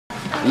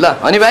ल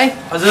अनि भाइ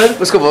हजुर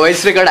उसको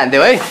भोइस रेकर्ड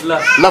हान्दियो है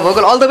ल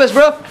vocal all the best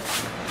bro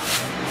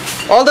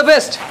all the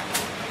best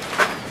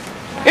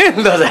ए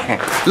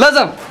ल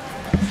जाउँ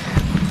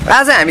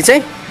आज हामी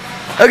चाहिँ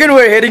again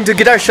we are heading to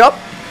guitar शप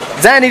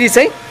जहाँनिर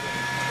चाहिँ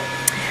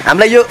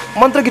हामीलाई यो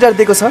मन्त्र गिटार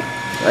दिएको छ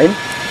हैन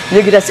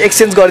यो गिटार चाहिँ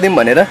एक्सचेन्ज गरिदिउँ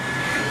भनेर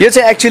यो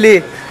चाहिँ actually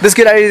this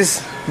guitar is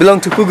belong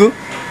to पुगु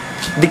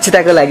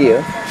दीक्षिताको लागि हो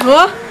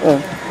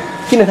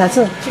किन थाहा छ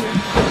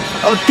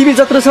अब तिमी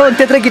जत्रो छौ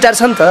त्यत्रै गिटार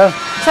छ नि त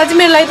साथी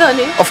मेरो लागि त हो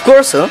नि अफ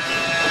कोर्स हो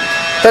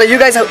तर you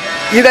guys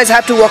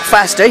have to work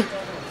fast है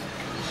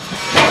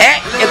ए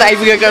यता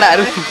आइपुग्यो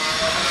केटाहरू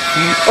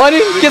अनि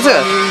के छ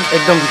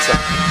एकदम ठिक छ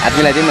हात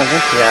मिलाइदिनु न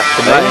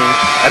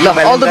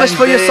अल द बेस्ट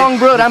फर यो सङ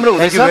ब्रो राम्रो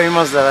हुँदैछ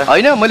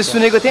होइन मैले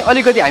सुनेको थिएँ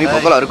अलिकति हामी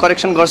भोकलहरू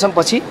करेक्सन गर्छौँ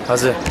पछि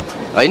हजुर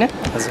होइन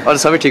अरू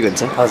सबै ठिक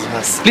हुन्छ हजुर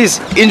please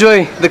enjoy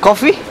the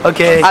coffee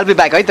okay all be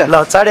back है त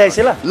ल चाँडै आइस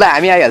ल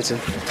हामी आइहाल्छौँ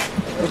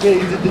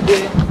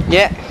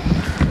या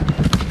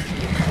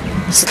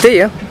त्यही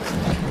हो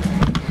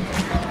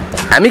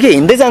हामी के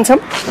हिँड्दै जान्छौँ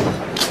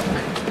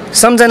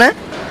सम्झना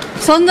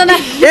सम्झना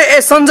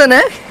ए सम्झना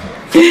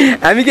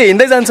हामी के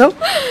हिँड्दै जान्छौँ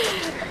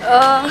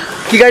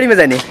कि गाडीमा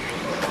जाने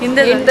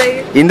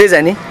हिँड्दै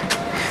जाने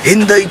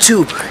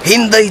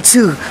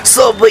हिँड्दैछु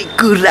सबै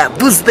कुरा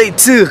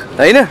बुझ्दैछु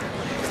होइन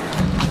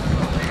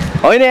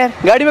होइन यार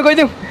गाडीमा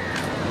गइदिउँ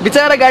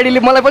बिचरा गाडीले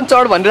मलाई पनि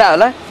चढ भनिरह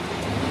होला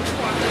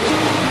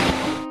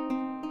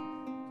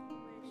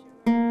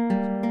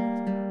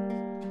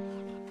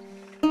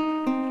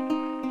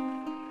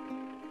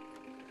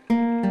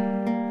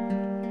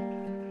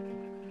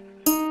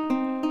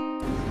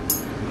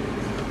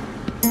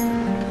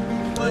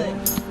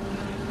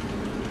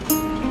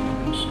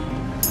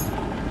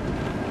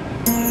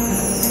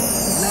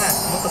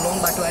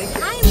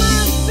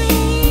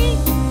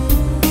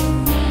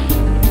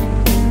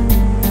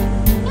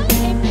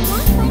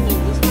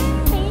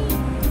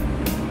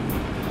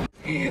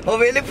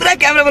अब यसले पुरा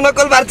क्यामेरामा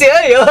नक्कल पार्छ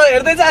है यो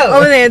हेर्दै जा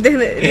अब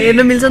हेर्न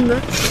मिल्छ नि त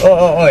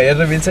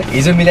हेर्न मिल्छ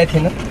हिजो मिलाएको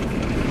थिएन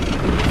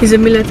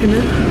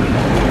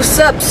What's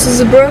up,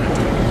 Suzy bro?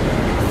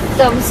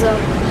 Thumbs up.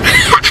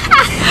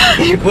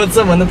 What's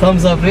up भन्नु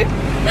thumbs up रे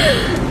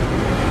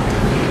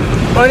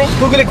अनि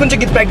पुगुले कुन चाहिँ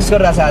गीत प्र्याक्टिस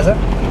गरिरहेछ आज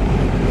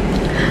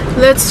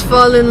Let's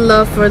fall in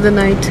love for the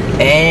night.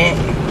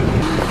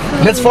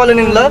 Let's fall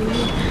in love?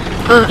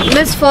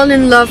 Let's fall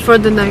in love for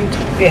the night.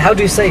 Okay, how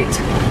do you say it?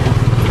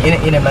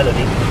 In a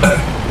melody.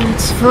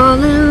 Let's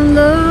fall in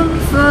love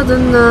for the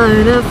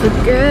night and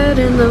forget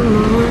in the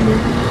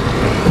morning.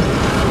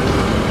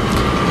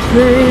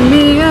 Play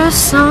me a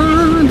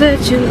song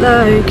that you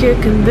like, you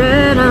can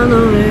bet I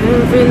know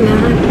every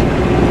line.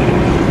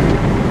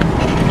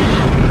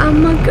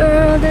 I'm a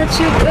girl that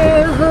you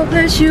girl, hope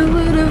that you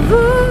would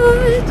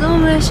avoid.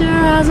 Don't waste your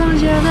eyes on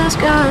jealous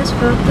guys,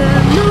 fuck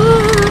their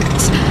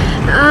nights.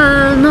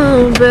 I know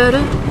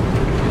better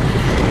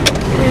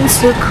is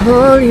to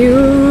call you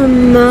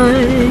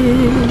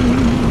mine.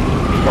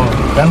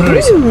 राम्रो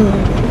रहेछ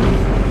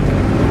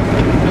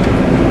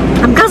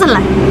I'm cousin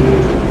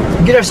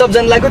guitar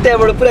सबजना लाग्यो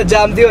त्यहाँबाट पुरा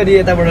जाम थियो अनि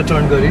यताबाट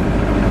turn गर्यो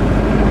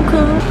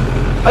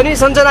अनि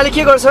सञ्जनाले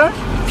के गर्छ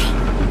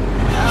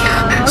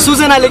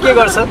सुजनाले के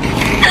गर्छ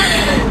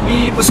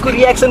उसको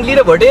रियाक्सन लिएर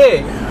भटे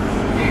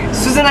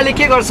सुजनाले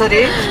के गर्छ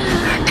रे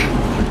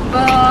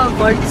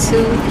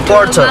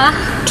पढ्छ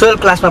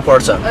 12 क्लासमा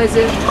पढ्छ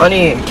अनि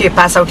के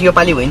पास आउट यो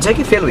पालि हुन्छ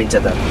कि फेल हुन्छ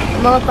त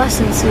म पास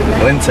हुन्छु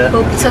हुन्छ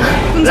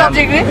कुन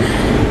सब्जेक्ट रे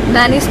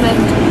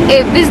म्यानेजमेन्ट ए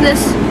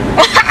बिजनेस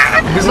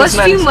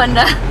स्ट्रीम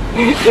भन्दा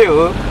त्यही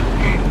हो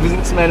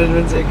बिजनेस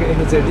म्यानेजमेन्ट चाहिँ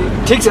एकचोटि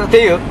ठिक छ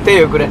त्यही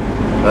हो कुरा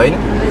होइन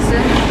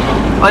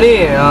अनि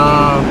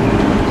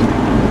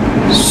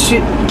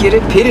के अरे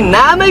फेरि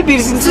नामै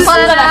बिर्सिन्छु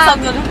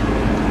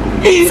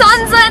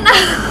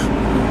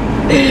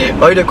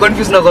होइन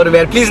कन्फ्युज नगरौँ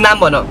यार प्लिज नाम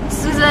भन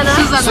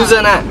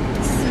सुजना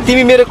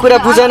तिमी मेरो कुरा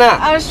बुझ न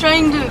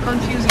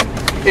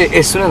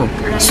ए सुन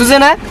न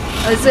सुजना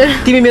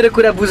तिमी मेरो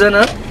कुरा बुझ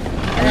न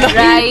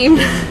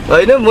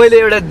होइन मैले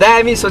एउटा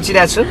दामी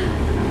सोचिरहेको छु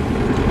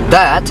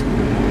द्याट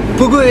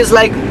पुगु इज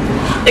लाइक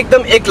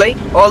एकदम एक्लै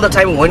all the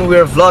time when we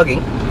are vlogging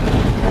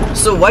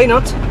so why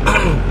not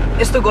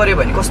यस्तो गऱ्यो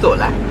भने कस्तो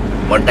होला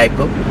मन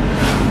टाइपको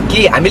कि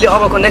हामीले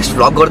अबको नेक्स्ट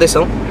भ्लग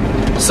गर्दैछौँ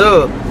सो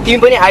तिमी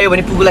पनि आयो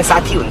भने पुगुलाई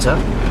साथी हुन्छ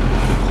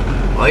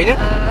होइन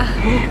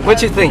व्हाट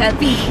यु थिंक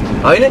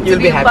होइन you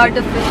will be happy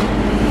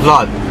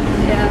vlog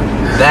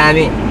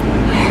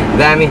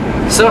दामी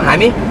सो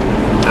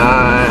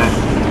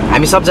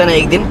हामी सबजना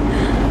एक दिन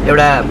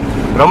एउटा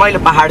रमाइलो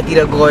पहाडतिर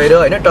गएर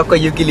होइन टक्क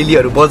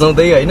युकिलिलीहरू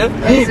बजाउँदै होइन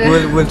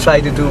will try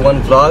to do one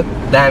vlog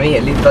दामी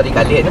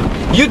तरिकाले होइन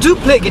you do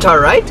play guitar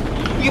right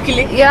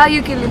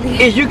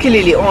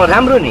युकिलिली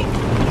राम्रो नि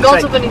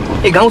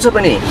गाउँछ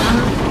पनि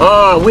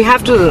we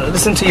have to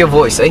listen to your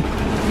voice है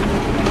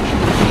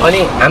अनि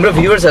हाम्रो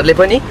भ्युवर्सहरूले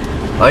पनि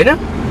होइन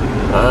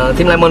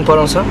तिमीलाई मन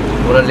पराउँछ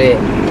उनीहरूले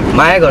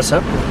माया गर्छ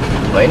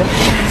होइन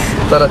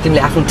तर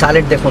तिमीले आफ्नो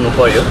ट्यालेन्ट देखाउनु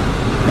पर्यो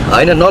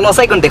होइन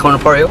नलसाइकन देखाउनु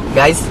पर्यो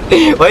गाइज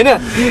होइन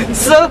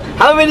so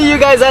how many you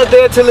guys are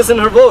there to listen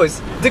her voice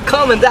do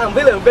comment down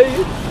below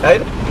baby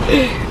होइन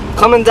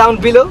comment down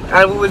below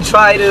and we will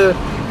try to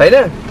होइन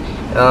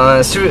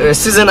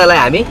सृजनालाई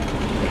हामी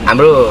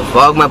हाम्रो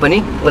भ्लगमा पनि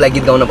उसलाई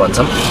गीत गाउन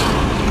भन्छौँ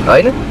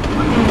होइन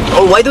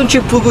why don't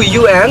you पुगु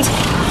you and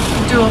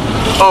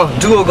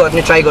Duo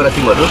गर्ने ट्राई गर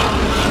तिमीहरू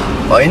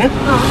होइन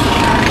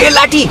ए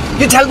लाठी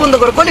यो झ्याल बन्द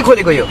गर कसले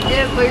खोलेको यो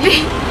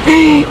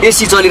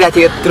एसी चलिरहेको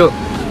थियो यत्रो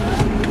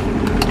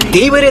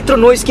त्यही भएर यत्रो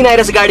नोइज किन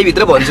आइरहेको छ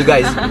गाडीभित्र भन्छु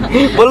गाइज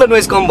बल्ल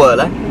नोइज कम भयो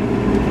होला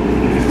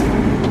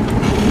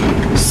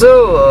सो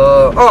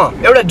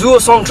एउटा डुओ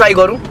सङ ट्राई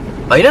गरौँ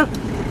होइन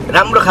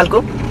राम्रो खालको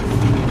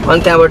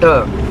अनि त्यहाँबाट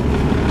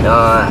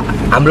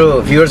हाम्रो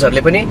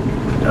भ्युवर्सहरूले पनि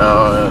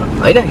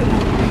होइन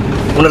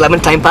उनीहरूलाई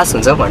पनि टाइम पास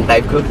हुन्छ भन्ने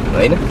टाइपको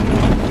होइन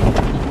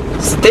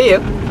त्यही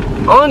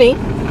हो अनि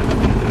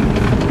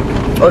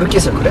अरू के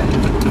छ कुरा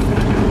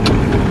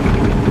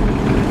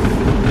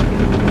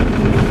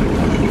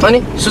अनि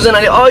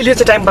सुजनाले अहिले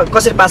चाहिँ टाइम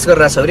कसरी पास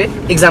गरिरहेको छ अरे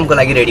इक्जामको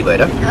लागि रेडी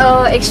भएर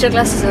एक्स्ट्रा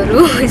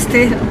क्लासेसहरू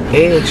यस्तै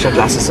एक्स्ट्रा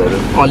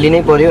क्लासेसहरू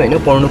लिनै पर्यो होइन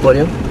पढ्नु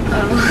पर्यो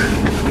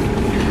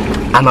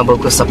आमा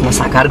बाउको सपना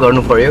साकार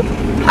गर्नु पर्यो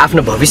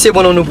आफ्नो भविष्य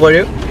बनाउनु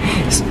पर्यो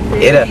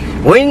हेर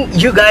when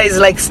you guys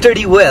like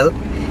study well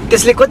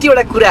त्यसले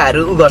कतिवटा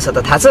कुराहरू उ गर्छ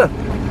त थाहा छ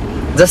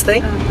जस्तै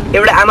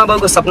एउटा आमा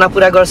बाउको सपना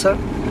पुरा गर्छ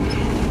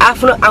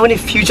आफ्नो आउने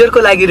फ्युचरको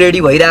लागि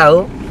रेडी भइरह हो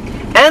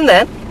एन्ड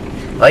देन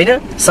होइन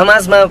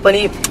समाजमा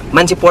पनि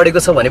मान्छे पढेको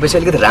छ भनेपछि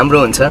अलिकति राम्रो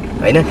हुन्छ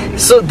होइन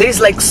so there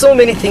is like so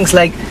many things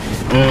like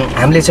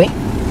हामीले चाहिँ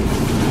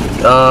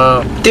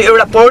त्यो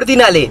एउटा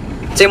पढ्दिनाले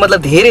चाहिँ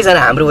मतलब धेरैजना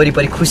हाम्रो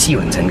वरिपरि खुसी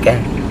हुन्छन् क्या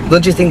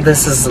don't you think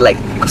this is like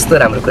कस्तो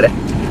राम्रो कुरा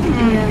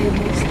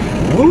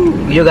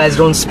you guys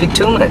don't speak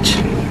too much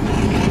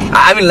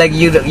I mean like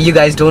you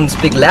guys don't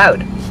speak loud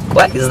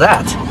what is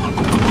that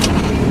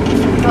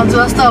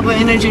जस्तो अब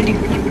एनर्जेटिक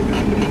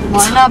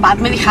भएन भात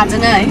मैले खाएको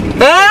छैन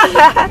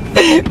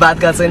है भात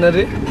खाएको छैन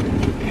रे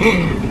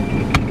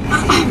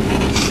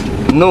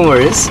नो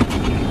वरिज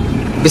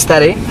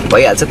बिस्तारै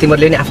भइहाल्छ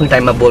तिमीहरूले नि आफ्नो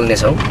टाइममा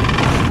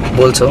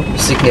बोल्छौ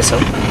सिक्नेछौ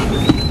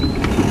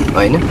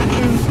होइन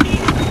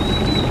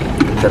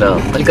तर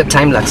अलिकति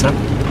टाइम लाग्छ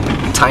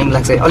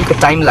अलिकति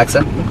टाइम लाग्छ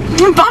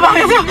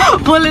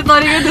बोल्ने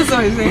तरिकै त्यसो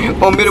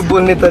भइसक्यो मेरो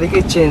बोल्ने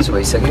तरिकै चेन्ज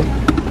भइसक्यो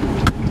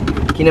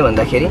किन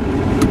भन्दाखेरि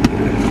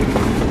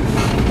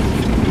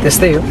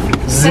त्यस्तै हो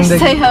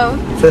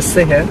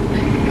त्यस्तै हो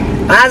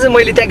आज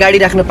मैले त्यहाँ गाडी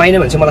राख्न पाइनँ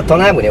भने चाहिँ मलाई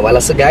तनाव हुनेवाला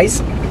छ गाइज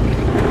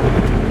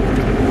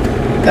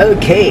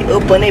ओके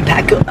ओपनै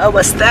भएको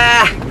अवस्था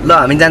ल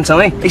हामी जान्छौँ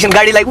है एकछिन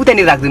गाडीलाई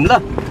उतानिर राखिदिउँ ल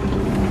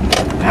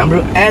हाम्रो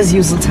एज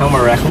युजल ठाउँमा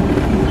राखौँ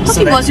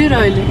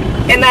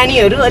ए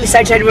नानीहरू अलिक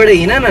साइडबाट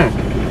हिँड न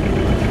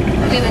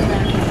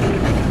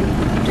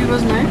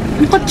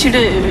कति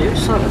छिटो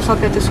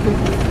सक्यो त्यसको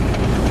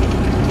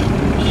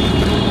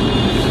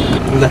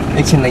ल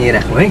एकछिनलाई यहाँ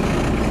राखौँ है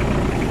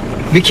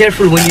be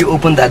careful when you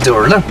open that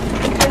door ल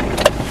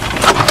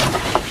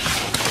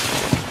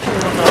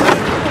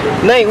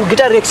नहीं वो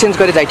गिटार एक्सचेंज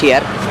करे जाइए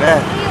यार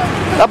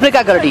अपने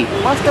क्या कर दी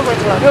मस्त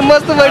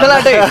बैठा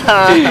लाटे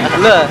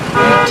ल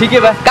ठीक है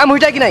बा काम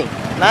हुईटा कि नहीं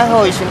ना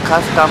हो इसी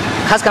खास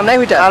काम नहीं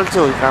हुईटा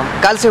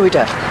काल से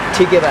हुईटा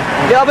ठीक है बा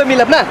ले अब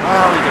मिलब ना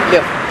ले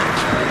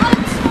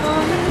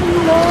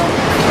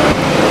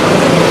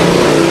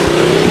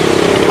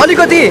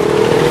अलिकति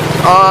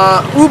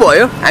ऊ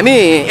भयो हामी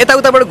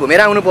यताउताबाट घुमेर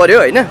आउनु पर्यो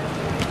होइन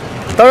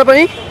तर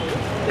पनि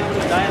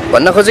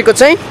भन्न खोजेको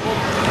चाहिँ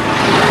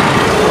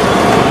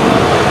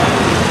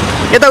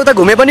यताउता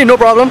घुमे पनि नो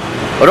प्रब्लम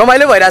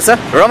रमाइलो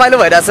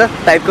भइरहेछ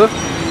टाइपको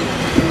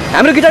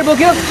हाम्रो गिटार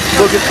बोक्यो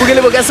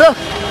पुगेले बोकेछ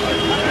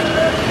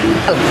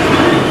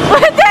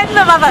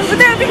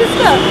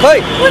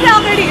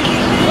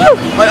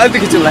अहिले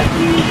खिचौँला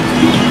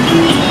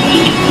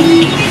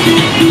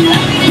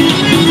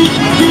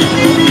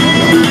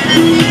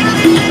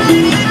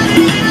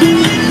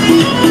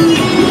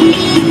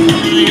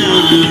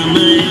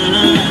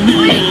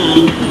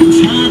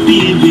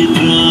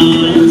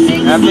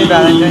Happy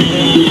Valentine's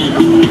Day.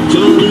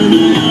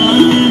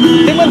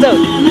 Take one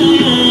out.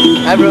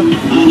 Hi bro.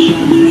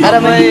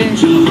 Aramai.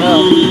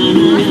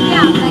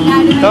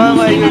 Come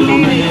on,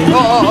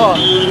 oh.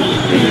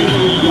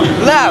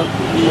 Loud.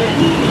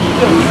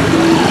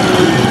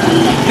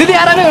 Didi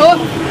aramai ho?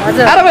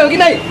 Aramai ho कि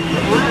नहीं?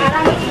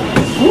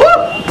 Woo!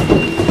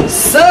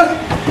 So,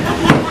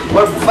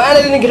 we're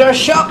finally in the guitar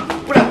shop.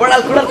 पूरा बड़ा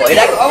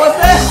भइरहेको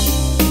अवस्था.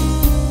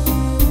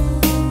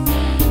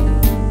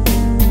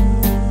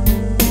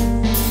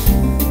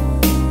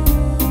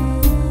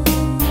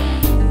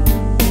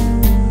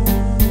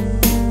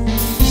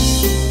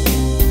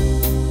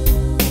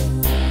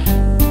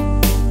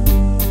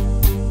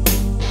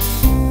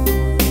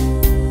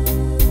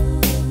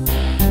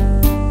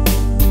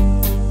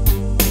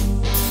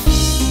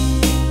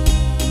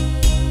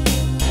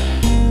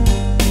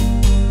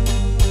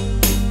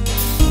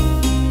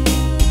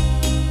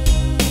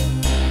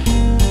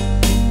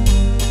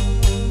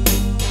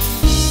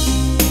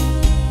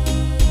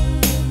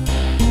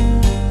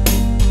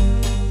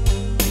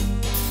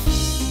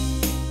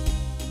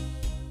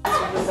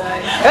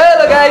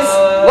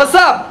 What's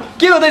up?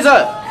 के हुँदैछ?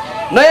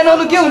 नयाँ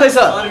नौलो के हुँदैछ?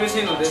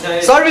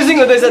 सर्भिसिङ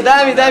हुँदैछ।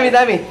 दामी दामी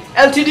दामी।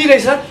 एलटिडी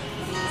रहेछ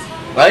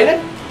हैन?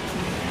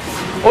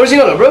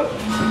 ओरिजिनल हो ब्रो?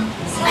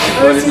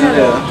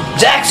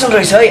 ज्याक्सन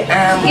रहेछ है।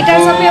 गिटार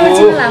सबै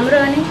ओरिजिनल हाम्रो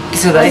अनि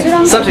किसो दाइ?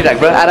 सब ठिक ठाक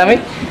ब्रो, आरामै?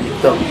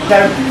 त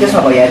गिटार त्यसमा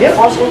भइहाल्यो?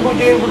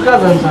 इनपुट कहाँ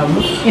जान्छ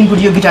हाम्रो? इनपुट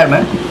यो गिटारमा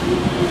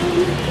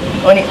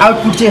अनि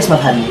आउटपुट चाहिँ यसमा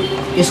फाल्ने,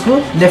 यसको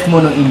लेफ्ट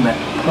मोनो इनमा।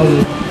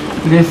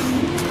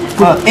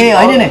 ए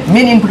होइन नि,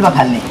 मेन इनपुटमा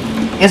फाल्ने,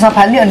 यसमा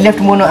फाल्ने अनि लेफ्ट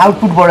मोनो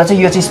आउटपुटबाट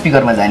चाहिँ यो चाहिँ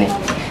स्पिकरमा जाने।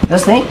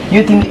 जस्तै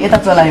यो तिमीले यता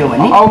चलायो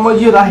भने अब म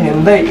यो राखेँ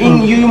भने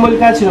यो मैले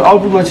कहाँ छिर्नु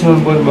आउटपुटमा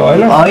छिर्नु पर्यो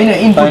होइन? होइन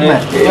इनपुटमा,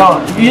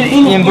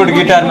 इनपुट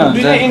गिटारमा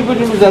हुन्छ। इनपुट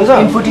जान्छ,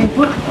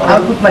 इनपुट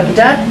आउटपुटमा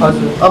गिटार।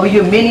 हजुर। अब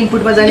यो मेन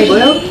इनपुटमा जाने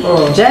भयो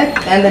jack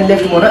and then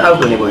left mono out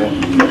हुने भयो।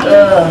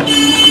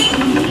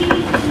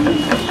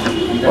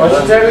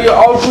 यो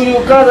आउटपुट यो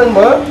कहाँ जानु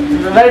भयो?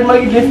 राइटमा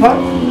कि लेफ्टमा?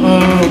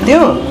 त्यो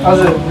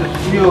हजुर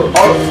यो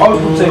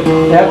आउटपुट चाहिँ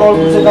यहाँको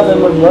आउटपुट चाहिँ कहाँ जानु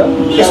भयो?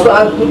 यसको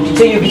आउटपुट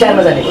चाहिँ यो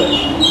गिटारमा जाने भयो,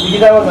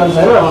 गिटारमा जान्छ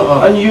होइन?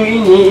 अनि यो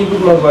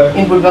इनपुटमा गयो,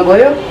 इनपुटमा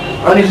गयो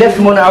अनि लेफ्ट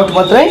मोनो आउट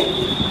मात्रै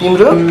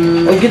तिम्रो।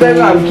 अनि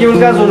गिटारको हामी केबल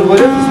कहाँ जोड्नु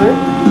पऱ्यो त्यसमा?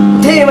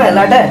 त्यहीमा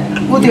लाटा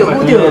उद्यो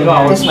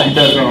त्यसमा।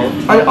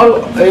 अनि अरू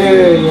ए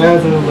यहाँ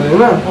जोड्नु पऱ्यो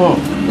होइन?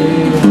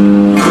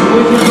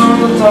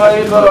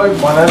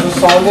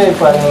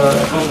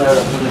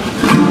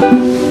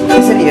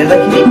 यसरी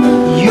हेर्दाखेरि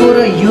यो र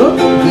यो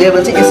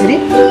लेभल चाहिँ यसरी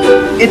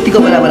यतिको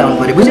बराबर आउनु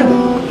पऱ्यो, बुझ्यौ?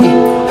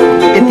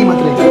 यति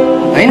मात्रै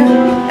होइन?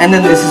 And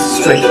then this is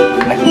straight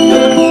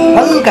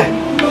हल्का,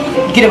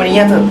 किनभने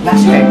यहाँ त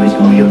प्लास्टिक आइपुगेपछि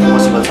अब यो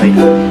पोसिबल छैन।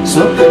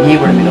 सो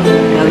यहीँबाट मिलाउनु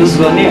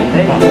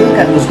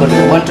हल्का लुज गर्नु,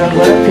 वान टर्न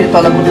गर, फेरि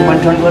तलको वान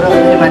टर्न गर,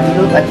 फेरि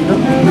माथिल्लो माथिल्लो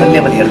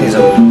लेभल हेर्दै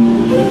जाऊ।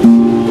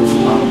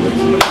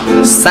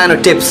 सानो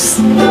टिप्स।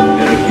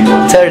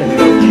 थर्ड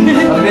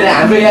मेरो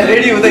हाम्रो यहाँ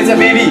रेडी हुँदैछ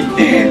बेबी,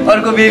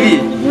 अर्को बेबी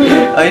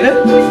होइन?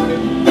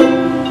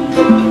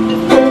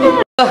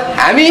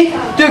 हामी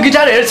त्यो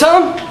गिटार हेर्छौँ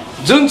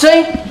जुन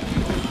चाहिँ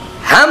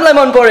हामीलाई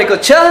मन परेको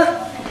छ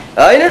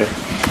होइन?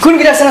 कुन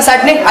गिटारसँग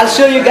साट्ने? I'll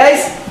show you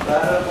guys.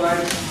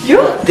 You?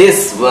 This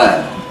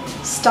one.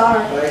 Star.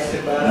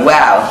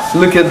 Wow,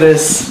 look at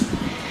this.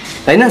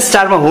 होइन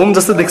स्टारमा होम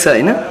जस्तो देख्छ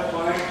होइन?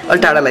 अलि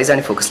टाढा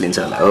लैजाने अनि फोकस लिन्छ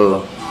होला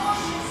हो।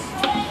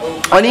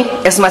 अनि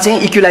यसमा चाहिँ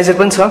इक्युलाइजर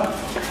पनि छ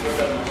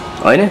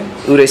होइन?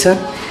 ऊ रहेछ।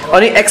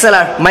 अनि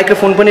एक्सएलआर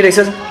माइक्रोफोन पनि रहेछ।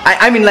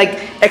 I mean like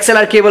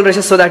XLR cable रहेछ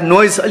सो द्याट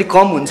नोइज अलिक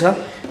कम हुन्छ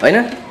होइन?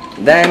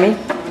 दामी।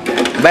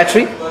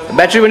 ब्याट्री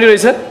पनि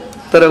रहेछ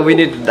तर वी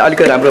निड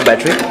अलिकति राम्रो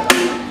ब्याट्री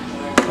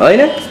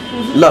होइन?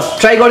 ल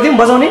ट्राई गरिदिउँ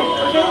बजाउने?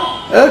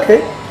 Okay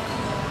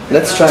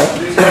let's try.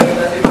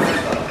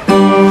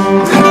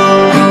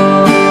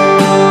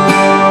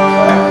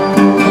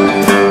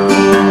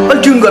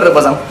 अलिक ट्युन गरेर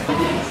बजाउँ।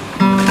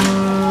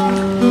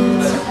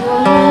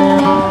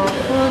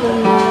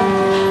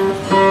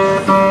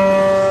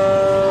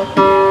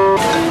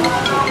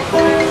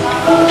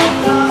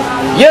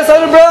 Yes,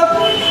 hello bro.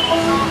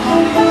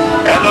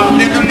 Hello,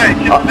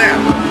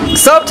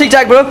 सब ठिक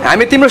ठाक ब्रो,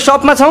 हामी तिम्रो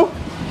सपमा छौँ।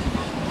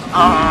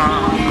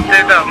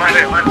 त्यही त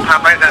मैले थाहा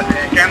पाइरहेको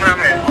थिएँ,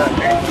 क्यामेरामा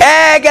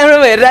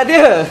क्यामेरामा हेरिरहेको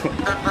थियो।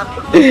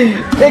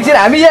 एकछिन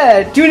हामी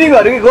यहाँ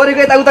ट्युनिङहरू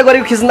गरेको यताउता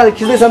गरेको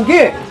खिच्दैछौँ कि।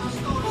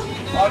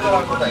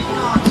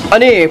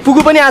 अनि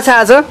पुगु पनि आछ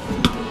आज। A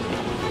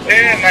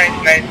nice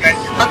nice nice.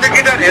 अन्त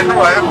गिटार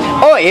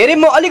हेर्नुभयो? हेरेँ,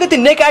 म अलिकति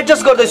नेक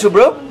एडजस्ट गर्दैछु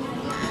ब्रो।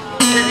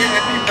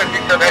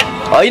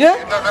 होइन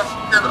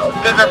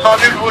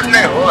सलिड वुड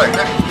नै हो होइन?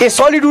 ए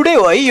सलिड वुडै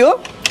हो है यो?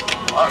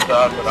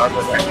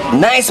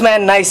 नाइस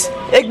म्यान नाइस,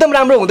 एकदम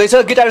राम्रो हुँदैछ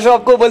गिटार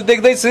सपको मैले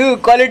देख्दैछु।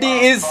 Quality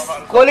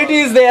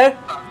is there.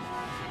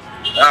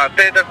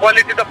 त्यही त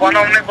क्वालिटी त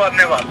बनाउनै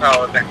पर्ने भन्छ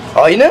हो चाहिँ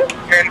होइन?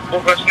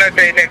 फोकस नै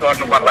त्यही नै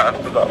गर्नु पर्ला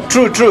जस्तो छ।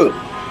 ट्रु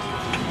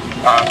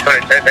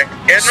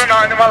हेर्नु न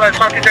अनि मलाई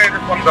सकिसकेपछि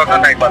फोन गर्नु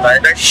नै पर्ला है।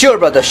 Sure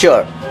brother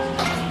sure.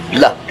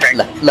 ल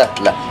ल ल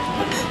ल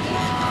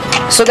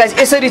सो गाइज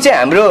यसरी चाहिँ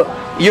हाम्रो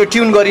यो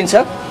ट्युन गरिन्छ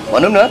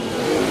भनौँ न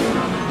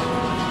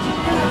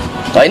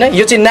होइन?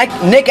 यो चाहिँ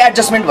नेक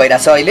एडजस्टमेन्ट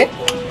भइरहेछ अहिले।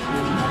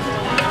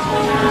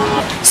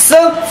 So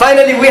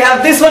finally we have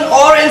this one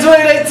orange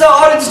पनि रहेछ।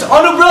 ऑरेन्ज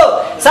अनु ब्रो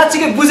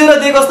साच्चीकै बुझेर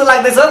दिएको जस्तो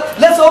लाग्दैछ।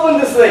 Let's open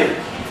this thing.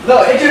 ल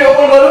एकचोटि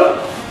ओपन गरौँ।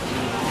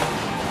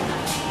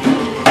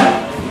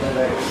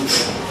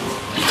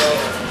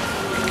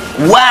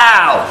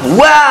 Wow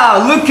wow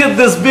look at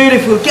this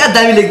beautiful. क्या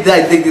दामी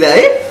देख्दा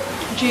है?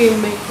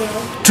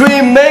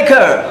 Dream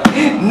maker.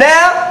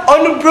 Now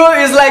Anu bro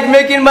is like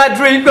making my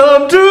dream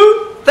come true.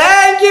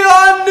 Thank you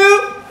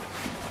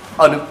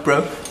Anu bro.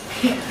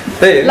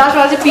 Hey. Last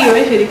वाला चाहिँ पियो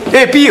है फेरि।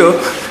 ए पियो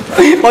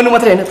अनु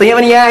मात्रै हैन त यहाँ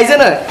पनि यहाँ आइज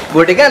न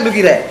भोटे कहाँ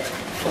लुकिरहे।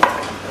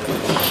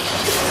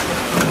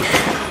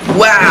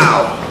 Wow.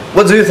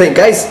 What do you think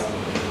guys?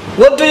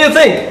 What do you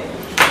think?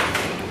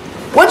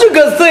 What do you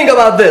guys think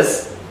about this?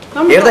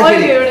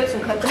 हेर्दाखेरि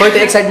खै त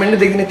एक्साइटमेन्ट नै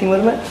देख्दिन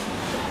तिमीहरुमा।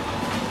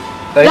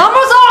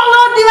 राम्रो छ ल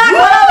दिमाग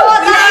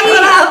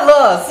खराब ल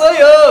सही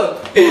हो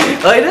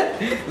हैन?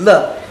 ल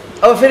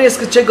अब फेरि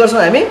यसको चेक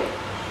गर्छौं हामी।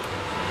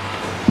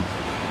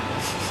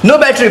 No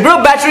battery, bro.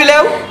 Battery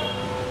ल्याऊ.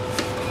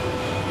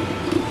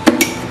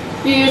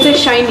 यो चाहिँ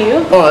shiny हो.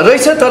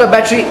 रहेछ तर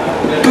ब्याट्री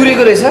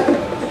तुरेको रहेछ.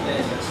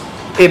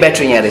 ए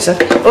ब्याट्री यहाँ रहेछ.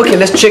 ओके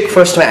लेट्स चेक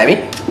फर्स्टमा हामी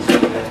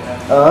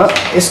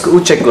यसको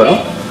चेक गरौँ.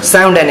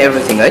 साउन्ड एन्ड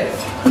एभ्रिथिङ है.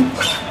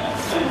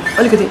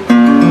 अलिकति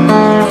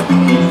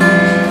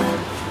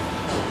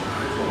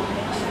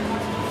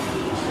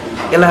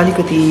यसलाई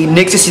अलिकति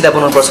नेक चाहिँ सिधा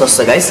बनाउनु पर्छ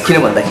जस्तो गाइस.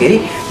 किन भन्दाखेरि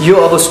यो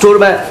अब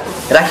स्टोरमा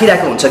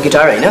राखिरहेको हुन्छ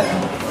गिटार होइन.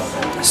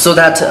 सो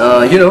द्याट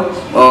यु नो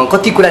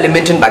कति कुराले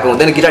मेन्टेन भएको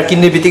हुँदैन. गिटार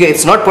किन्ने बित्तिकै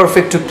it's not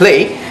perfect to play.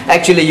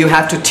 Actually you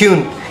have to tune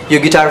यो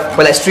गिटार.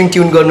 पहिला स्ट्रिङ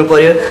ट्युन गर्नु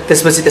पर्यो,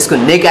 त्यसपछि त्यसको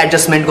नेक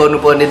एडजस्टमेन्ट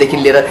गर्नुपर्नेदेखि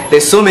लिएर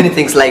there so many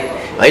things like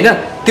होइन.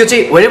 त्यो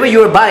चाहिँ where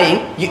you are buying,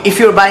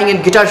 if you are buying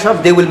in guitar shop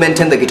they will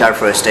maintain the guitar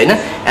first होइन.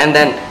 And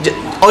then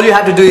all you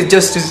have to do is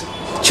just to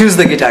choose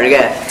the guitar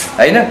क्या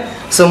होइन.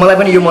 So मलाई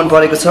पनि यो मन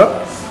परेको छ.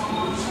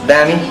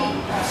 दामी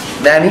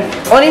दामी.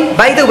 अनि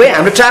बाई द वे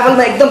हाम्रो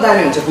ट्राभलमा एकदम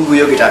दामी हुन्छ पुगु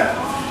यो गिटार.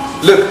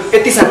 लुक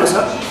यति सानो छ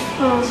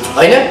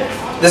होइन.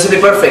 दिस विल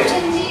बी पर्फेक्ट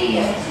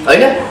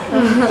होइन.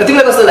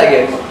 तिमीलाई कस्तो लाग्यो?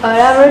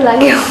 राम्रो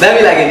लाग्यो.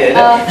 दामी लाग्यो नि होइन.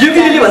 यो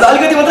किनेली भन्दा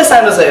अलिकति मात्रै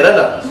सानो छ हेर न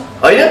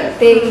होइन.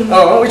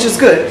 Which is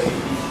good.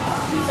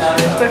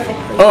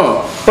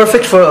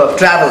 Perfect for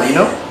travel you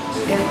know.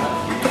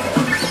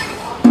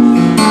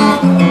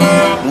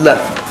 ल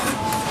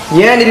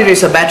यहाँनिर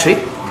रहेछ ब्याट्री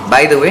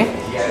बाई द वे.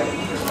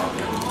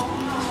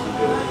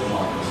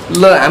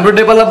 ल हाम्रो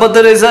नेपालमा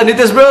बज्दो रहेछ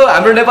नितेश ब्रो.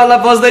 हाम्रो नेपालमा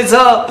बज्दैछ.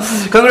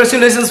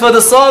 Congratulations for the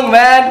song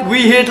man. We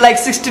hit like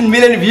 16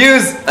 million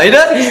views होइन.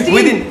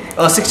 विदिन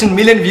 16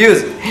 मिलियन भ्युज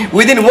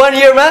विदिन 1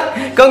 इयरमा.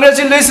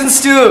 Congratulations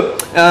to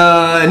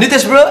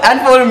Nitesh bro and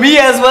for me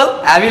as well.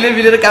 हामीले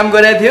मिलेर काम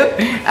गरेको थियो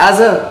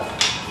as a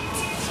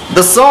the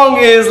song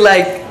is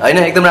like होइन.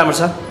 एकदम राम्रो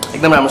छ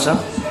एकदम राम्रो छ.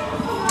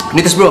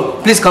 Nitesh bro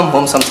please come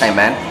home some time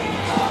man.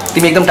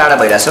 तिमी एकदम टाढा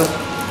भइरहेछौ.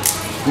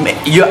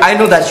 यो I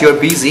know that you're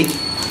busy.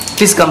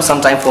 Please come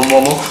sometime for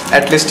momo.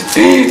 At least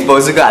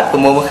भाउजूको हातको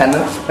मोमो खानु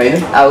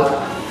होइन. आऊ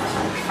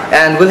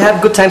and we'll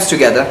have good times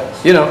together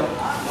you know.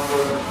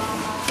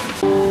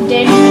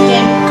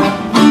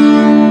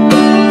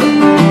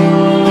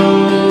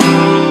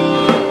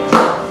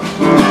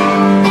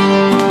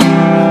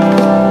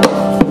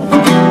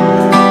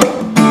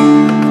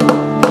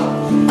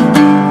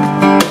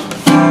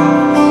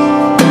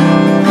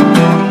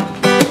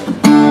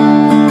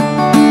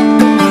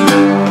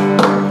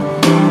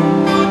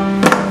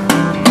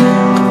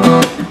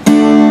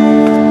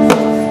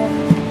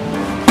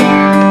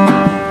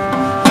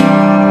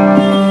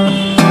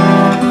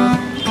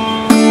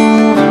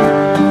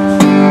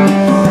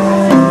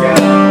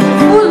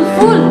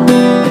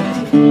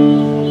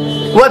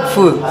 What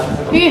food?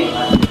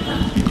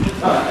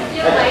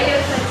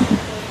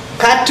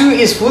 Cat 2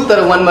 is full तर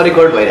 1 मा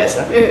रेकर्ड भइरहेछ.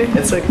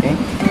 It's okay.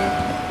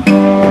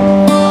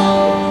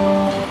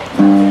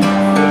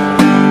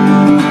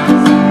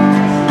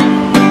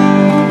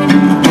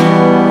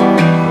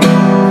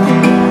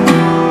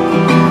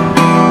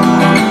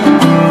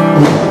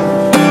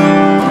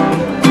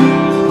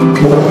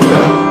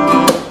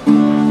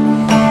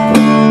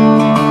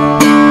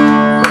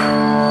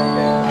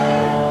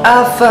 I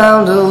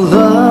found a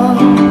love.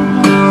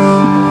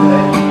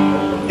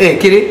 Hey,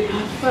 kitty.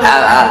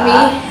 Me.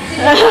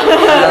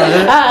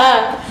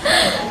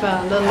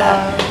 Found a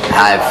love.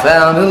 I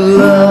found a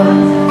love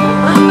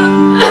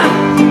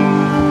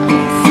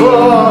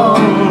for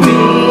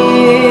me.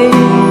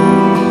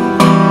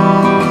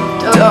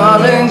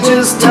 Darling,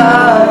 just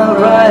dive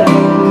right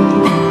in.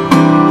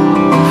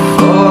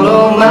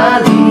 Follow my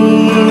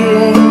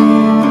lead.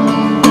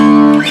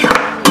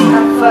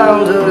 I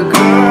found a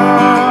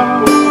girl.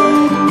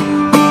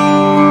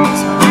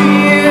 It's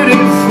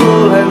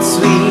beautiful and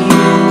sweet.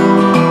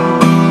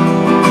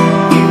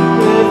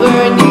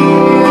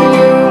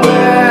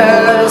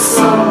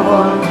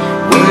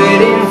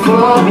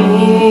 For me.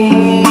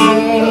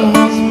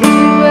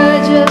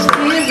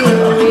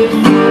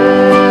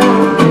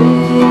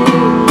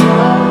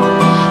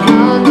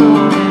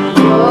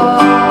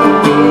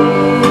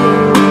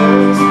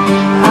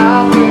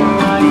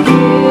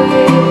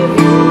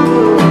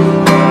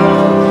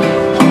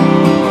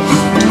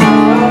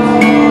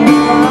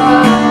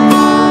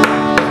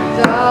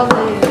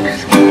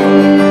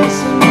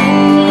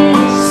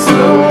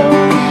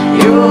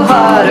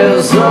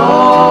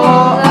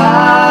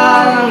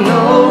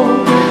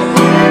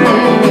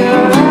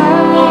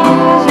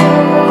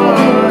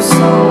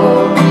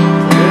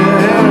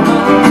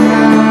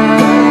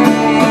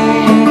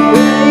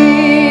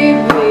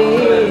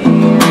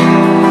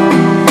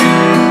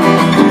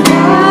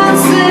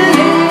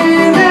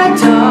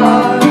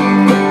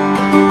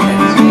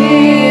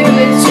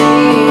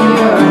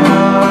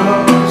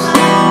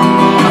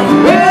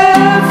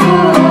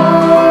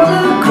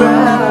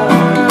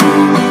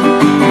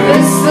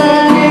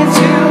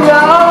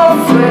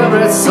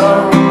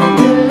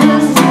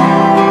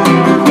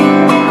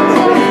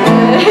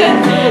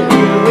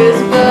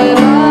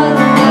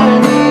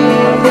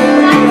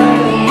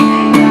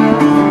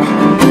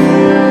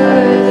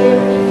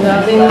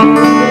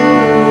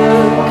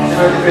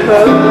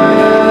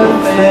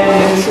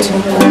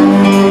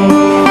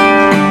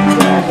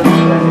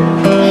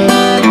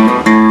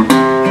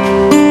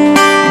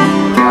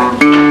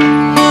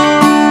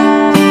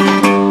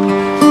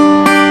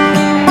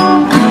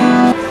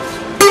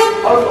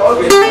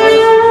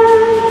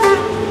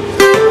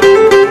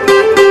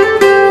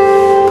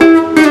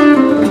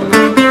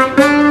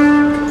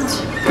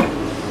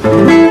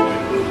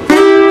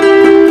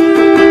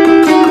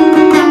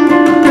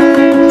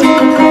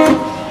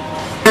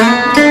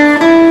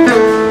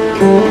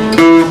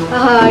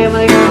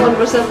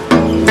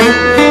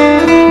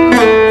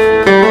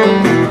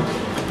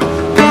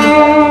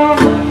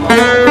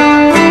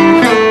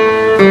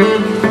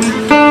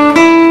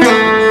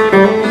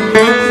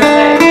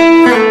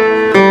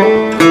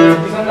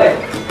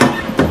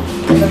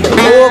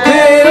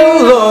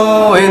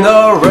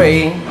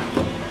 rain,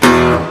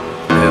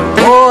 the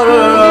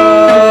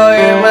water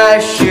in my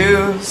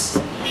shoes.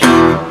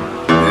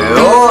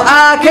 Oh,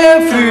 I can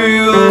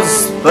feel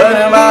spit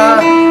in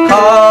my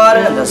heart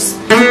and the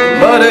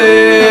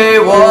muddy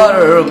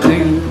water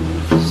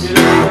blues.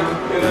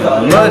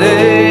 Muddy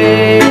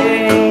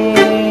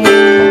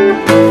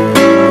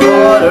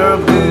water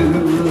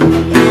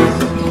blues.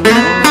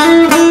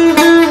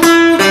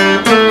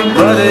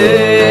 Muddy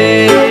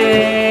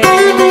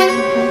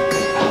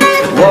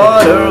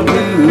water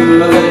blues.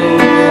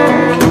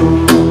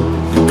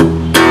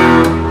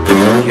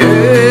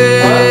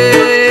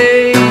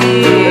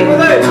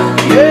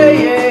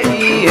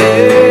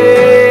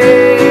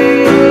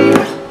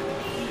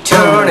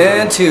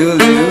 To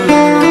lose.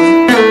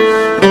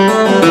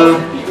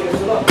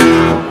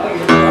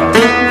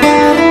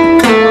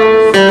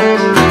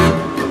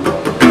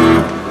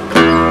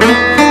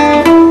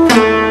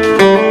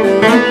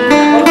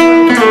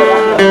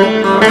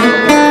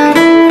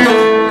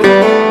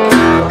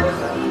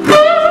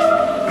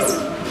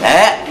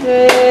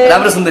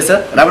 राम्रो सुन्दैछ,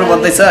 राम्रो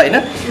बन्दैछ हैन।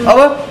 अब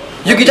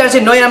यो guitar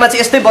चाहिँ नयाँमा चाहिँ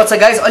यस्तै बज्छ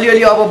गाइस,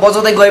 अलिअलि अब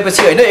बजाउँदै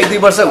गएपछि हैन 1-2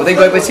 वर्ष हुँदै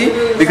गएपछि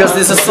because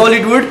this is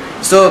solid would,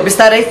 so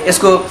बिस्तारै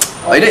यसको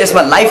हैन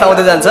यसमा लाइफ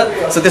आउँदै जान्छ,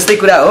 सो त्यस्तै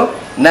कुरा हो।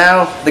 Now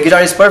the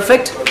guitar is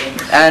perfect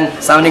and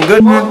sounding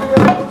good.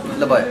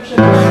 ल भयो।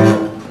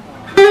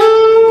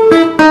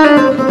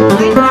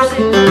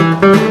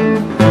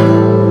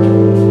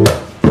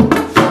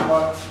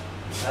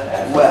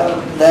 Well,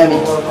 damn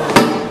it.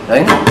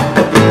 Right?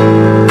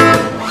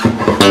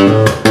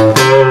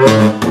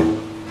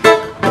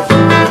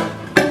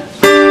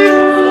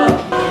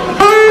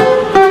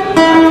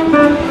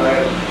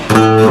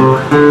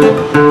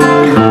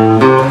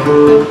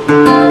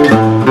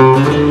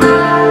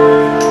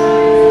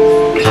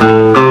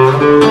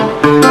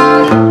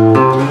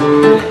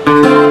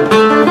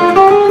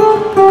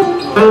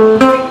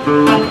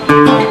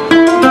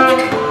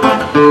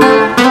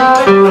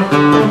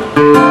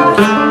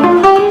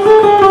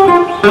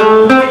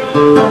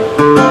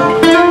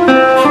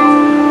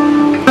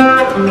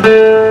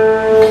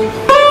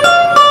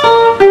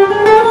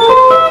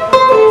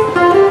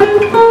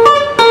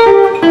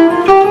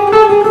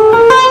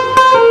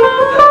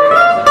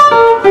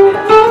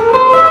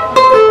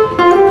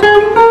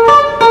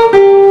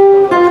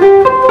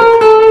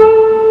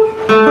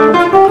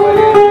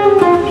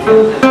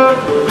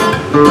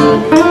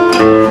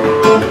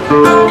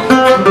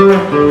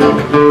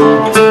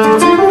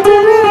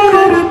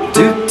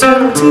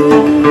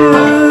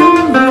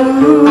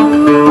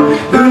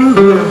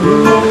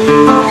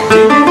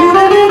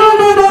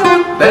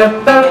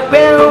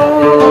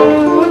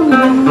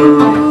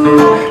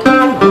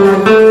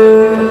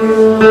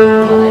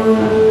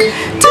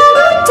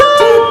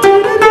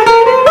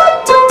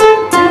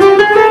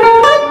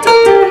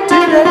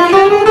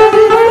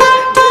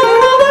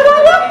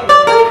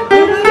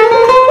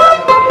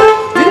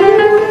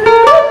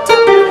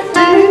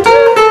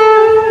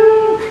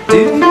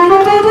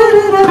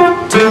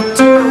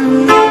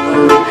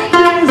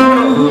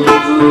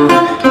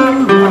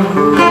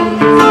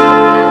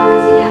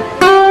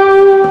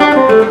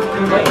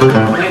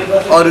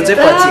 अरु चाहिँ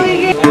पछि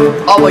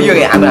अब यो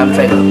हाम्रो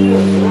ट्राई गरौँ।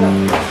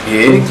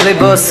 एक्लै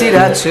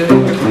बसिरहेको छु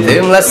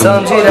तिमीलाई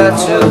सम्झिरहेको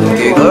छु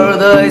के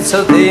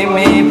गर्दैछौ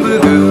तिमी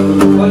पुगु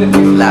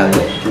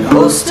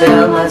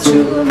होस्टेलमा छु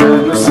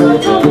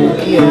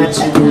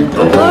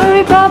Don't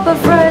worry Papa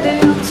Friday.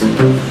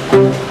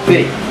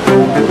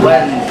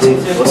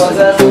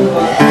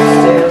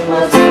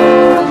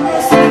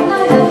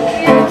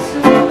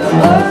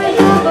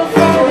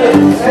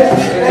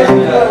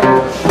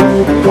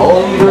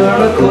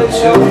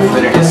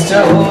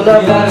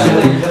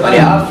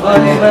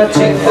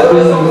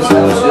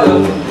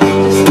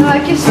 Just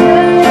like you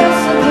said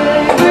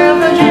yesterday,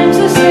 never dreamed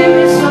to see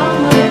me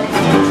somewhere.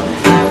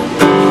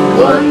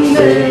 One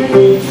day.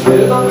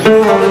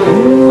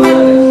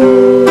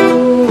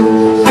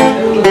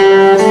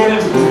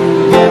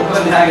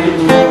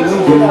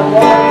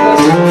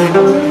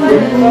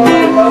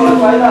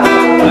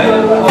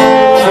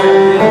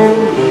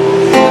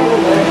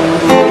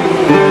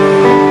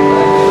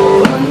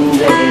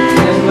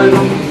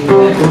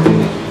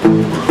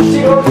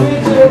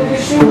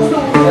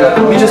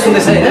 Just from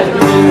this end.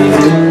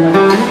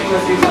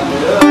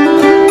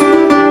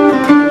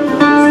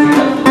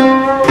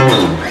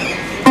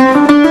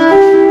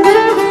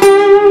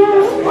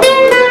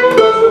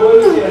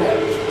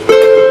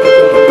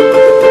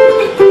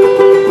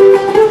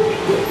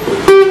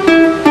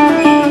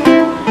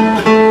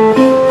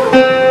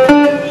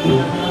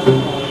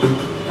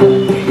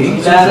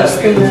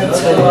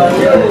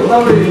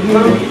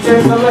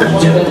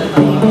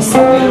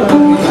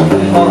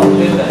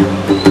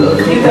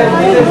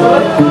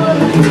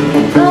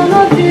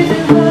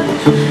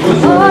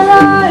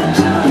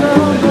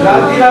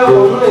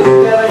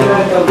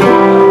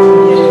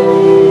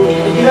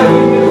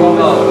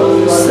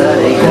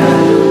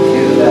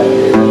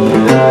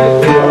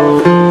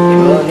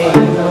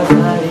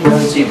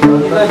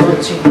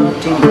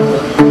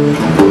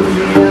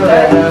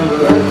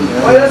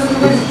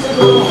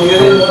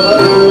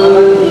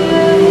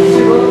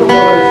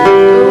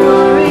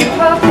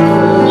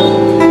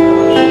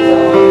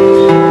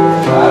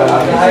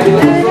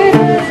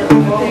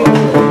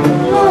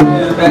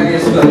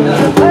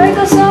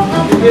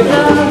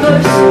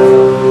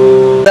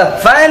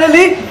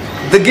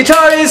 The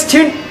guitar is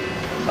tuned.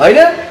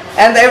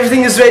 And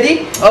everything is ready.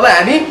 अब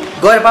हामी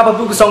गएर पापा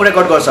पुगु सङ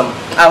रेकर्ड गर्छौं.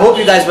 I hope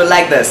you guys will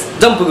like this.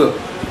 Jump पुगु.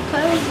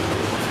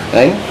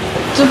 है?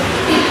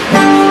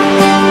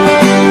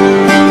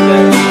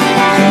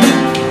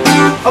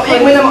 अब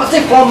 1 महिनामा अझै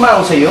कममा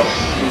आउँछ यो.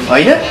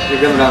 हैन?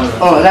 एकदम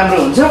राम्रो.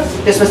 राम्रो हुन्छ.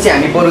 त्यसपछि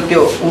हामी बरु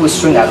त्यो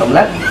स्ट्रिङ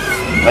हालौँला.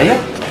 हैन?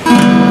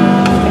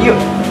 यो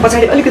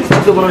पछाडी अलिकति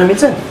चिप्लो बनाउन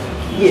मिल्छ?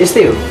 यो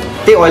यस्तै हो.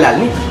 त्यही ओइल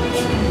हाल्ने.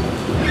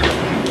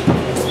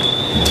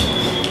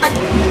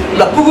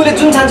 ल पुगुले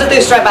जुन छान्छ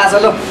त्यो स्ट्राइप आछ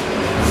ल.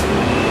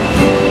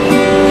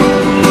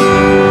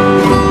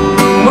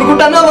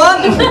 मुर्कुटा नभन.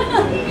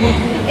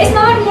 It's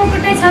not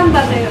मुर्कुटै छ नि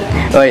तपाईको.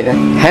 हैन.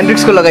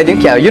 ह्यान्ड्रिक्सको लगाइदिउँ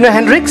क्या? You know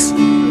ह्यान्ड्रिक्स?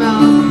 No.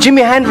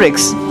 Jimi Hendrix.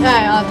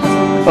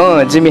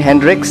 Jimi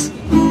Hendrix.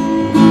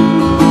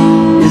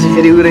 Is it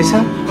फेरि उ रहेछ?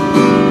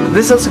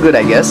 This is also good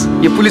I guess.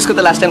 यो पुलिसको त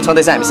लास्ट टाइम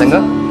छँदैछ हामीसँग.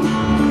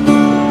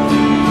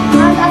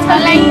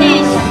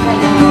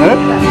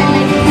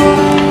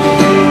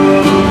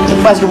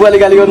 पाँच रुपैयाँले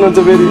गाली गर्नुहुन्छ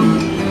फेरि.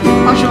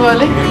 5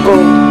 रुपैयाँले?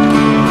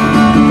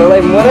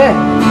 तपाईँ मरे?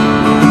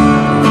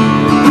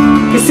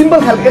 कि सिम्पल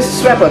खालको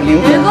स्ट्र्यापहरू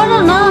लिउँ?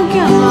 No,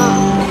 के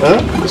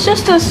It's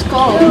just a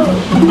skull.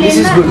 This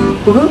is good.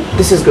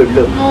 This is good.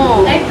 Look.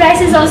 No. Like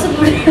price is also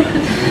good.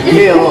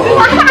 Yeah.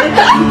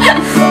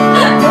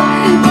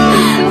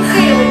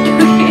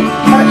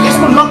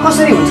 यसको लक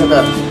कसरी हुन्छ त?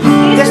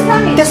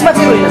 त्यसमा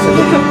चाहिँ होइन सर.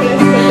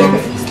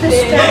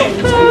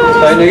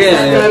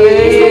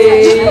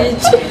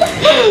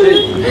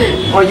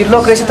 यो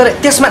लक रहेछ तर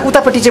त्यसमा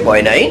उतापट्टि चाहिँ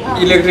भएन है.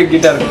 इलेक्ट्रिक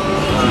गिटार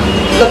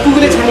ल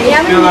पुगुले छाने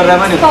त्यो गर्दा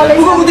पनि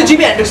पुगु त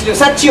जिमी ह्यान्ड्रिक्स लियो.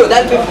 साच्चै हो.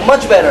 That will be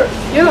much better.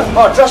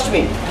 Trust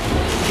me.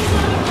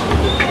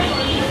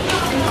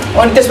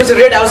 अनि त्यसपछि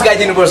रेड हाउस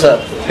गाइदिनु पर्छ.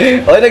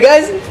 हैन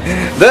guys?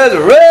 There's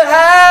a red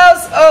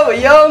house over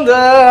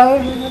yonder.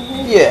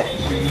 Yeah.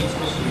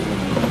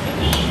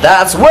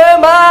 That's where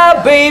my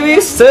baby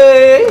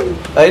stay.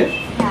 हैन?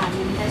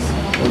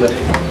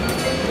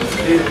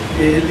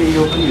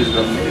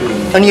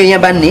 अनि यो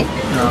यहाँ बान्ने?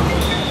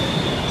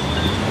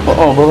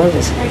 बबाल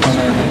रहेछ.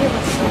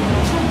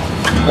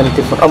 अनि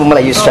त्यो अब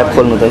मलाई यो स्ट्र्याप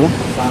खोल्नु त हैन?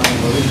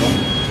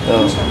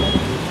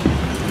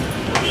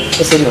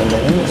 यसरी भन्दा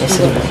हैन?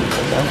 यसरी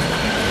भन्दा.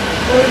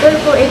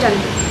 होल्डरको 800.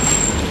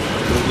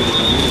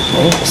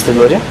 यस्तो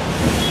गऱ्यो.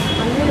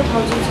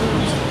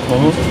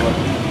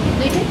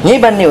 यही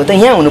बान्ने हो त.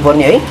 यहाँ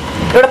हुनुपर्ने है.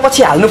 एउटा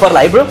पछि हाल्नु पर्ला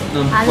है ब्रो.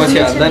 पछि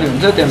हाल्दा नि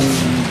हुन्छ त्यहाँ.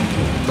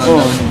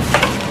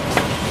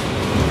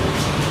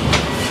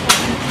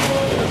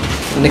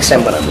 नेक्स्ट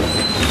टाइम बनाउँछु.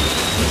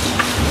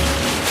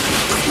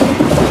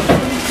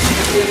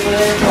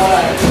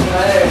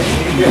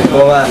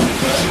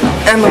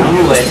 आमा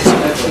भयो.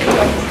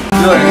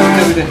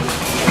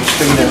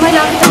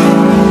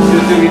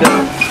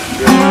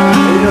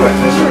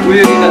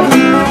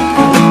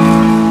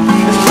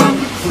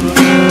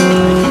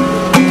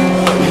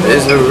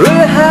 There's a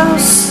red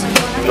house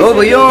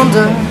over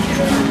yonder.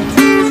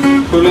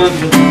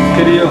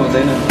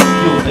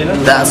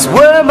 That's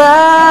where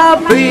my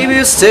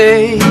baby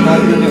stays.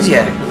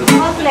 Yeah.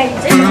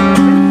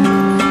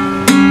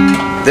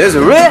 There's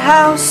a red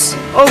house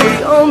over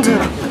yonder.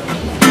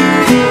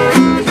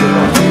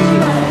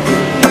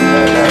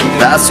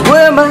 That's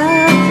where my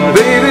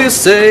baby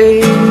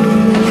stays.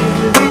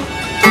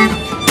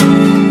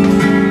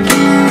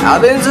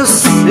 I've been to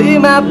see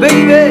my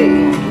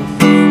baby,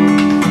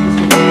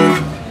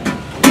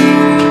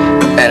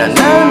 and I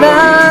know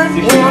not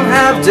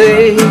 1/2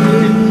 days.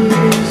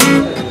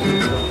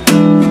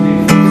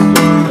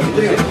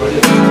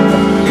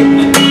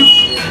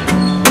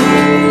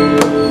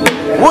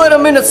 Wait a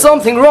minute,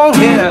 something wrong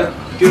here.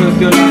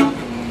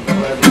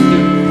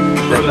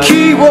 The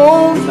key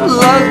won't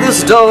lock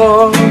this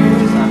door.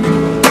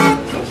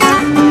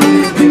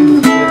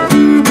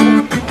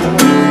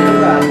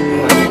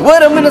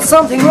 Wait a minute,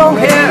 something wrong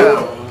here.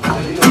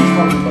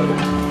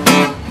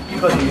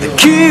 The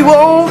key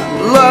won't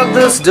lock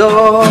this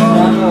door.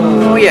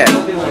 Oh yeah.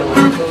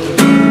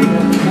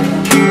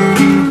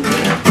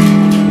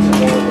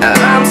 And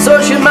I'm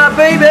searching my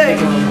baby,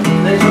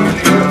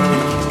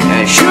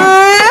 and she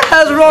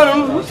has run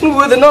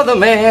with another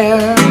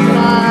man.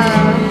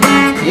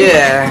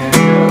 Yeah.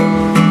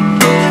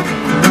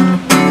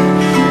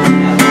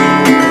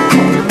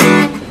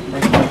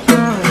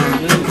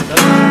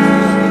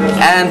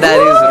 And that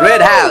is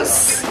Red House.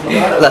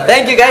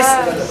 Thank you guys.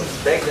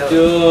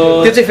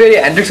 त्यो चाहिँ फेरि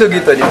ह्यान्ड्रिक्सको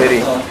गीत हो नि फेरि.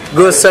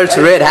 Go search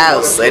Red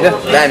House हैन?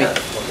 दामी.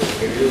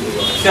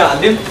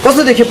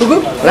 कस्तो देख्यो पुगु?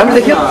 राम्रो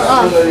देख्यो?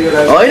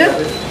 हैन?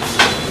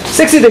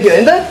 सेक्सी देख्यो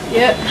हैन त?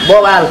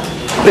 बवाल.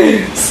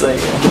 सही.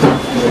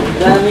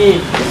 दामी.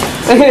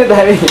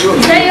 दामी.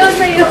 सही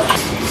हो.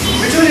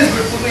 Which one is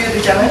good पुगु यो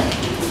दुईटामा?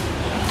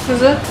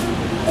 हजुर.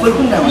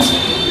 कुन राम्रो छ?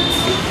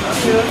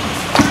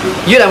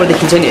 यो राम्रो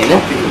देखिन्छ नि हैन?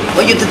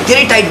 यो त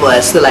धेरै टाइट भयो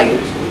जस्तो लाग्यो.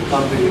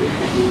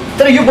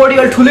 तर यो बडी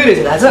अलि ठुलै रहेछ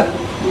थाहा छ?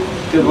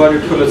 त्यो बडी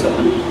ठुलो छ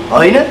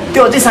हैन?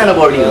 त्यो अझै सानो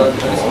बडी हो.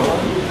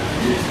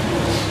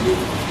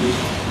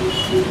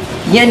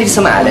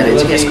 यहाँनिरसम्म हालेर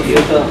चाहिँ यसको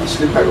यो त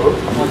स्लिप भएको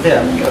मात्रै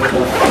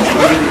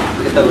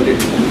यतापट्टि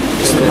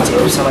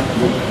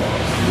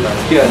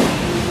के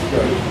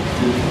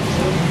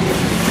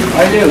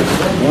अहिले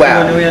वाउ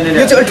यो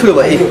चाहिँ अलिक ठुलो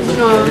भयो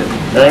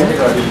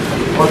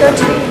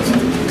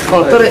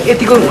तर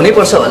यतिको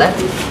हुनैपर्छ होला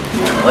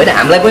होइन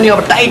हामीलाई पनि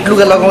अब टाइट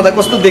लुगा लगाउँदा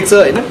कस्तो देख्छ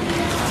होइन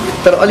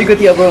तर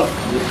अलिकति अब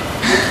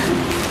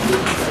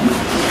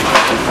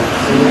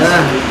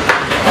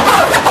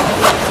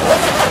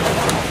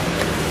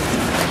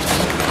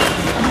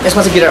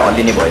यसमा चाहिँ गिटार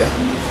हल्लिने भयो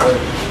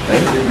है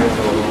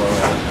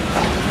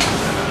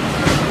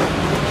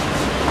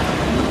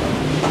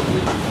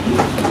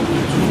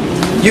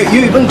यो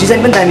पनि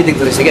डिजाइन पनि दामी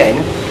देख्दो रहेछ क्या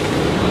होइन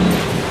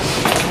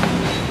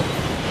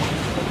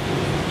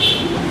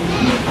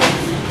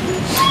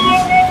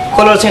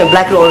कलर चाहिँ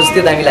ब्ल्याक र अरेन्ज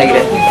त्यो दामी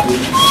लागिरहेको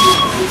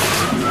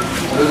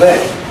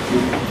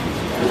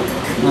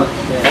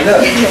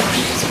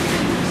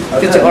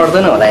त्यो चाहिँ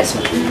अड्दैन होला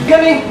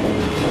यसमा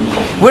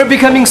we're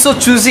becoming so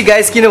choosy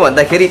guys किन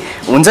भन्दाखेरि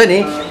हुन्छ नि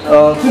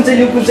कुन चाहिँ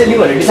लिउँ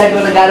भनेर डिसाइड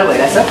गर्न गाह्रो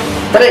भइरहेछ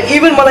तर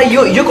इभन मलाई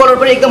यो कलर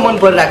पनि एकदम मन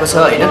परिरहेको छ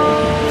होइन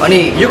अनि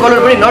यो कलर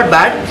पनि नट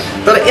ब्याड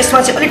तर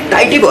यसमा चाहिँ अलिक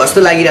टाइटै भयो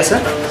जस्तो लागिरहेछ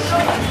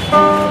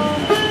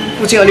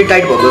ऊ चाहिँ अलिक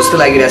टाइट भएको जस्तो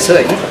लागिरहेछ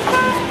होइन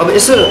अब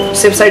यसो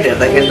सेफ साइड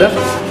हेर्दाखेरि त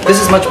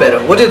this is much better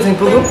what do you think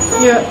पुगु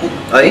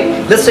है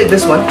लेट्स टेक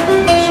दिस वान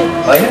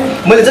होइन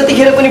मैले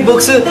जतिखेर पनि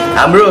बोक्छु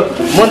हाम्रो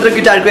मन्त्र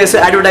गिटारको यसो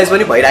एडभर्टाइज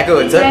पनि भइरहेको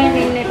हुन्छ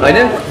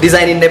होइन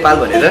डिजाइन इन नेपाल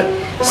भनेर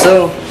so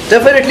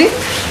definitely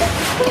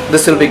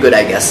this will be good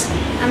I guess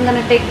I'm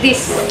gonna take this.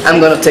 I'm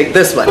gonna take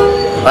this one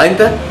होइन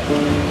त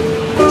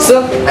सो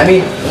हामी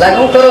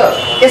लागौँ तर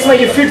यसमा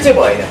यो फिट चाहिँ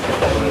भएन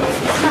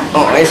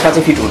यसमा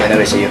चाहिँ फिट हुँदैन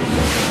रहेछ यो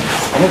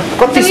होइन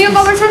कति यो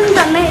कभर छ नि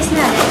टन्नै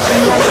यसमा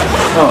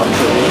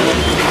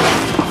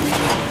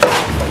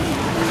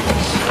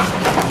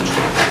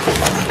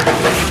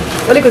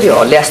अलिकति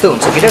हल्ले जस्तो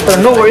हुन्छ गिटार तर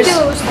नो वरिज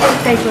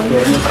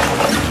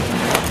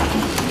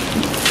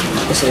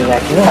यसरी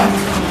राखेर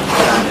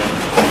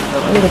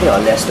अलिकति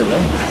हल्ले जस्तो भयो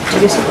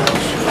ठिकै छ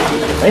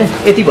होइन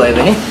यति भयो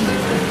भने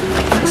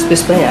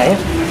स्पेस पनि आयो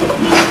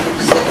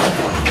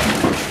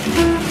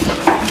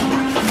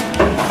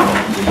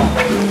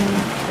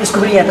यसको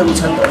पनि यहाँ त उ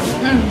छ नि त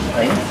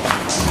होइन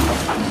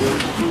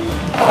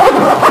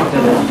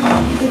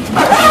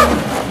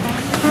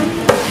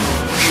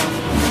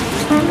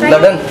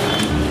लडन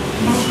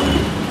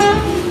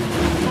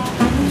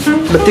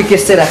ल त्यो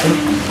केस चाहिँ राख्नु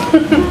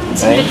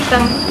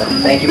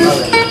thank you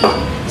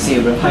see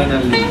you bro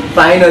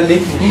finally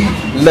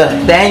ल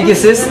थ्याङ्क यू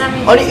सिस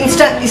अनि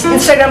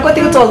इन्स्टाग्राम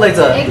कतिको चल्दैछ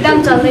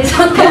एकदम चल्दैछ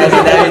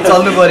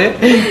चल्नु पर्यो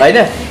होइन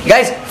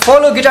गाइज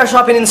फलो गिटार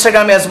शप in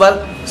Instagram as well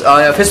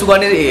Facebook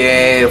पनि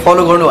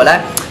फलो गर्नु होला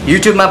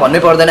युट्युबमा भन्नै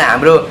पर्दैन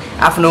हाम्रो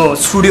आफ्नो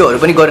स्टुडियोहरू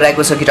पनि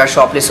गरिरहेको छ guitar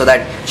शपले so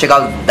that check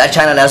out that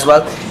channel as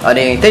well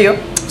अनि त्यही हो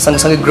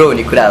सँगसँगै ग्रो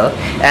हुने कुरा हो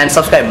and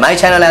subscribe my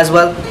channel as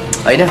well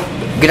होइन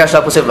गिटार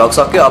शपको चाहिँ भ्लग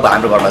सक्यो अब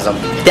हाम्रो घरमा जाउँ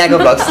त्यहाँको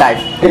भ्लग स्टार्ट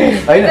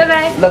होइन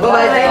ल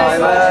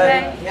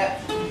बाई